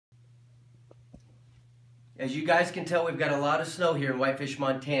As you guys can tell, we've got a lot of snow here in Whitefish,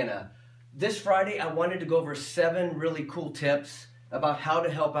 Montana. This Friday, I wanted to go over 7 really cool tips about how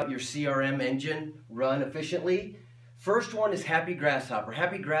to help out your CRM engine run efficiently. First one is Happy Grasshopper.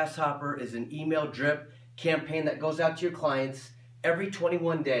 Happy Grasshopper is an email drip campaign that goes out to your clients every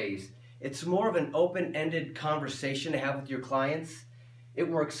 21 days. It's more of an open-ended conversation to have with your clients. It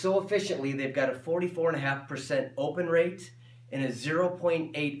works so efficiently, they've got a 44.5% open rate and a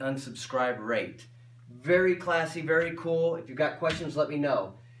 0.8 unsubscribe rate. Very classy, very cool. If you've got questions, let me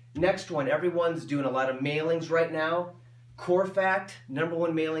know. Next one, everyone's doing a lot of mailings right now. CoreFact,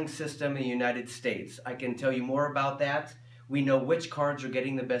 #1 mailing system in the United States. I can tell you more about that. We know which cards are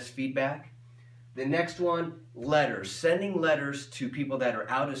getting the best feedback. The next one, letters. Sending letters to people that are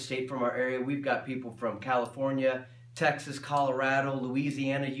out of state from our area. We've got people from California, Texas, Colorado,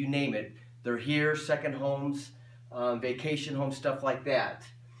 Louisiana, you name it. They're here, second homes, vacation homes, stuff like that.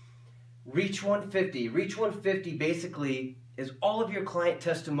 Reach 150. Reach 150 basically is all of your client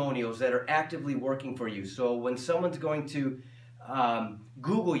testimonials that are actively working for you. So when someone's going to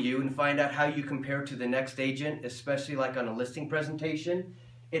Google you and find out how you compare to the next agent, especially like on a listing presentation,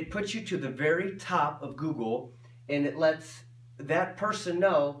 it puts you to the very top of Google and it lets that person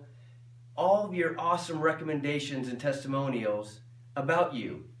know all of your awesome recommendations and testimonials about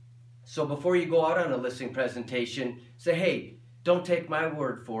you. So before you go out on a listing presentation, say, hey, don't take my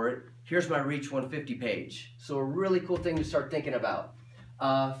word for it. Here's my Reach 150 page. So a really cool thing to start thinking about.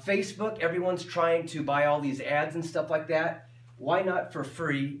 Facebook, everyone's trying to buy all these ads and stuff like that. Why not for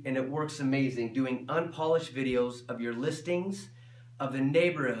free? And it works amazing. Doing unpolished videos of your listings, of the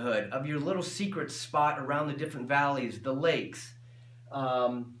neighborhood, of your little secret spot around the different valleys, the lakes.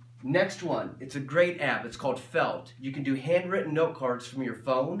 Next one, it's a great app. It's called Felt. You can do handwritten note cards from your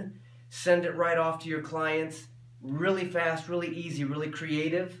phone, send it right off to your clients. Really fast, really easy, really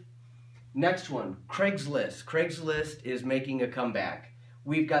creative. Next one, Craigslist. Craigslist is making a comeback.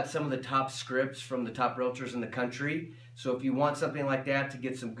 We've got some of the top scripts from the top realtors in the country. So if you want something like that to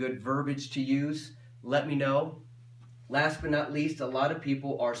get some good verbiage to use, let me know. Last but not least, a lot of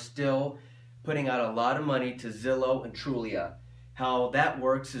people are still putting out a lot of money to Zillow and Trulia. How that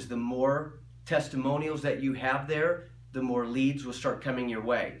works is the more testimonials that you have there, the more leads will start coming your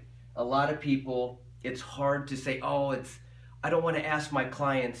way. A lot of people, it's hard to say, oh, I don't want to ask my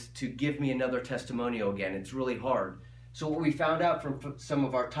clients to give me another testimonial again. It's really hard. So what we found out from some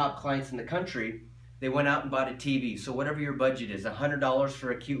of our top clients in the country, they went out and bought a TV. So whatever your budget is, $100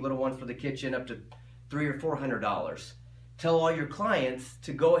 for a cute little one for the kitchen, up to $300 or $400. Tell all your clients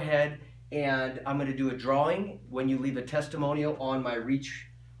to go ahead and I'm going to do a drawing when you leave a testimonial on my Reach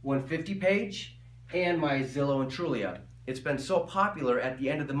 150 page and my Zillow and Trulia. It's been so popular, at the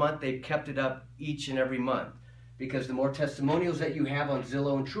end of the month, they've kept it up each and every month. Because the more testimonials that you have on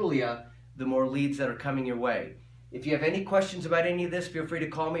Zillow and Trulia, the more leads that are coming your way. If you have any questions about any of this, feel free to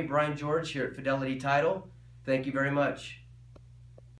call me, Brian George, here at Fidelity Title. Thank you very much.